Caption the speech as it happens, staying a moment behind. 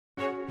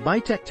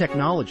Bitech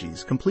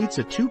Technologies completes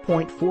a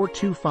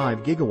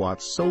 2.425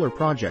 gigawatts solar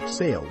project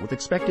sale with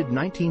expected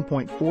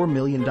 $19.4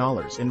 million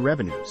in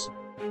revenues.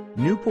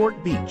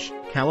 Newport Beach,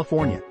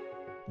 California.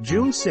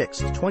 June 6,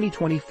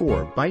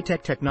 2024.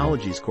 Bitech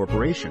Technologies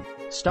Corporation,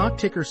 stock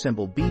ticker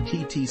symbol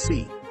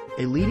BTTC,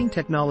 a leading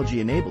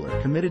technology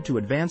enabler committed to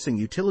advancing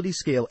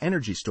utility-scale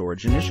energy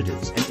storage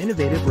initiatives and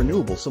innovative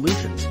renewable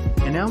solutions,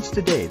 announced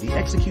today the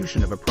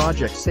execution of a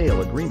project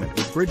sale agreement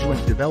with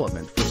Bridgelink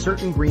Development for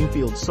certain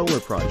Greenfield solar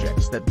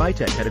projects that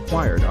Bitech had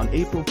acquired on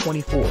April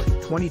 24,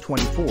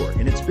 2024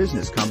 in its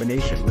business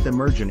combination with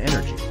Emergent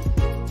Energy.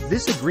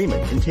 This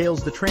agreement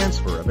entails the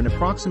transfer of an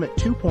approximate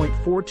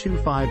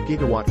 2.425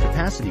 gigawatt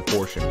capacity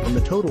portion from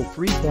the total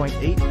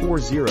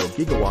 3.840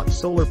 gigawatt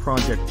solar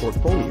project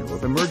portfolio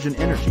of Emergent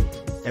Energy,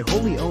 a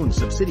wholly owned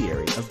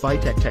subsidiary of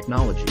Bitech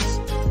Technologies.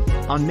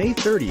 On May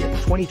 30,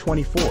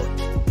 2024,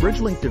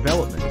 Bridgelink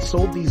Development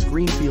sold these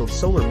Greenfield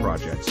solar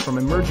projects from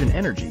Emergent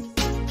Energy,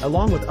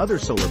 along with other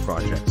solar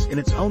projects in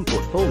its own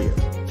portfolio,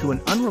 to an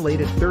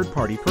unrelated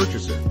third-party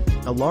purchaser,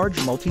 a large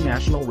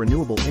multinational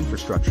renewable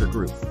infrastructure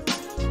group.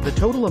 The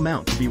total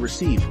amount to be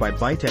received by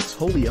Bitech's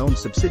wholly owned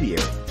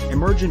subsidiary,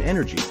 Emergent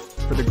Energy,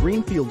 for the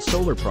Greenfield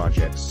solar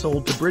projects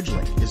sold to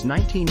Bridgelink is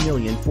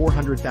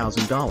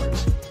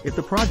 $19,400,000 if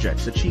the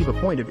projects achieve a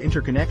point of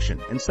interconnection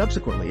and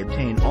subsequently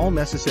obtain all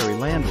necessary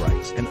land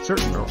rights and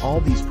certain or all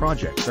these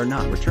projects are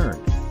not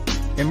returned.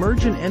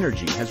 Emergent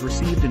Energy has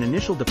received an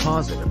initial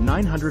deposit of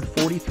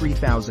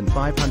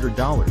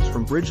 $943,500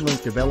 from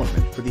Bridgelink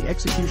Development for the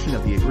execution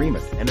of the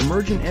agreement, and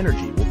Emergent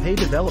Energy will pay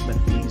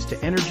development fees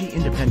to Energy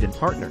Independent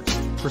Partners,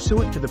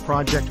 pursuant to the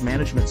Project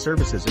Management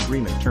Services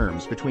Agreement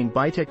terms between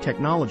Bitech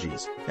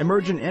Technologies,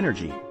 Emergent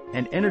Energy,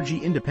 and Energy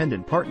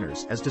Independent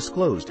Partners as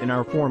disclosed in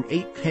our Form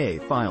 8-K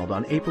filed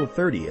on April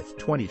 30,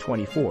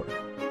 2024.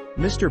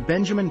 Mr.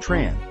 Benjamin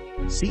Tran,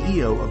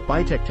 CEO of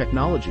Bitech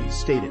Technologies,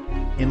 stated,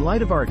 "In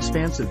light of our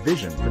expansive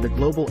vision for the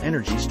global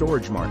energy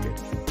storage market,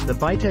 the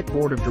Bitech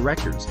Board of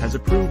Directors has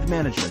approved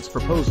management's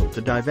proposal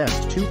to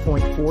divest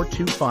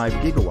 2.425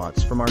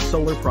 gigawatts from our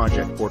solar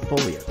project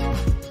portfolio.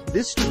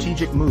 This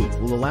strategic move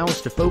will allow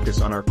us to focus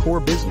on our core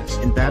business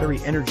in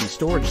battery energy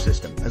storage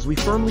system, as we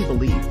firmly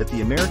believe that the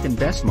American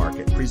BESS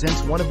market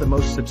presents one of the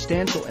most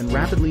substantial and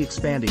rapidly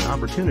expanding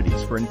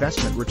opportunities for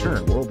investment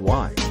return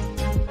worldwide."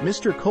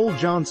 Mr. Cole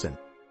Johnson,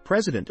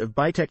 President of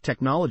Bitech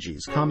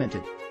Technologies,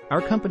 commented,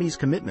 "Our company's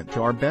commitment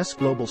to our BESS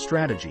global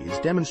strategy is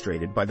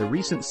demonstrated by the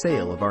recent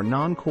sale of our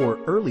non-core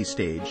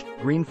early-stage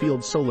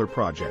Greenfield solar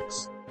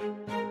projects."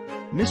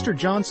 Mr.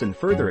 Johnson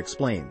further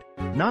explained,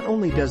 "Not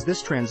only does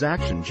this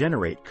transaction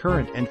generate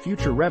current and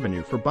future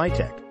revenue for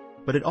Bitech,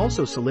 but it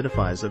also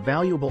solidifies a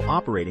valuable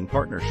operating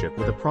partnership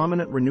with a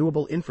prominent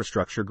renewable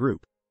infrastructure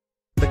group.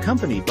 The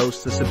company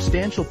boasts a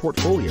substantial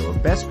portfolio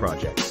of BESS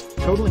projects,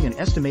 totaling an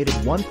estimated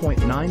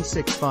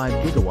 1.965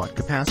 gigawatt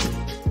capacity.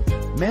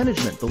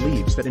 Management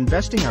believes that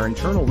investing our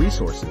internal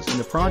resources in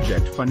the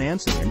project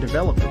financing and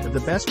development of the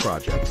BESS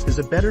projects is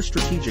a better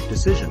strategic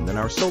decision than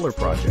our solar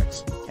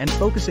projects, and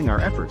focusing our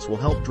efforts will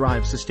help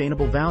drive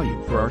sustainable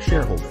value for our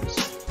shareholders.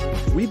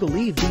 We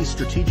believe these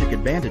strategic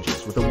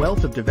advantages, with a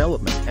wealth of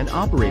development and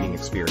operating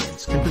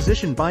experience, can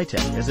position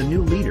Bitech as a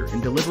new leader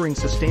in delivering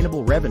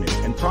sustainable revenue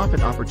and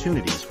profit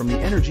opportunities from the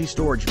energy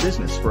storage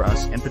business for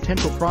us and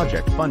potential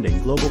project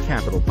funding global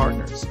capital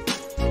partners."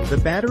 The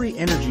battery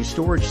energy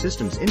storage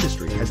systems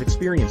industry has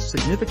experienced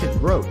significant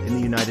growth in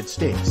the United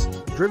States,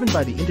 driven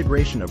by the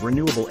integration of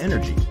renewable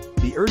energy,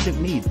 the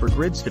urgent need for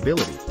grid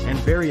stability, and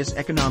various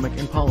economic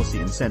and policy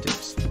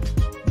incentives.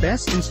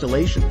 BESS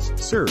installations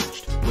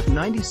surged, with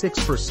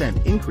 96%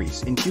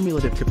 increase in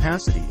cumulative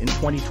capacity in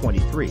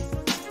 2023.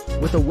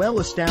 With a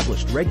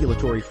well-established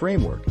regulatory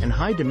framework and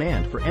high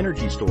demand for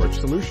energy storage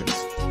solutions,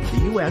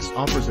 the U.S.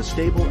 offers a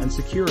stable and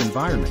secure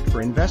environment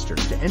for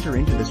investors to enter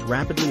into this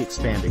rapidly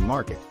expanding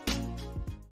market.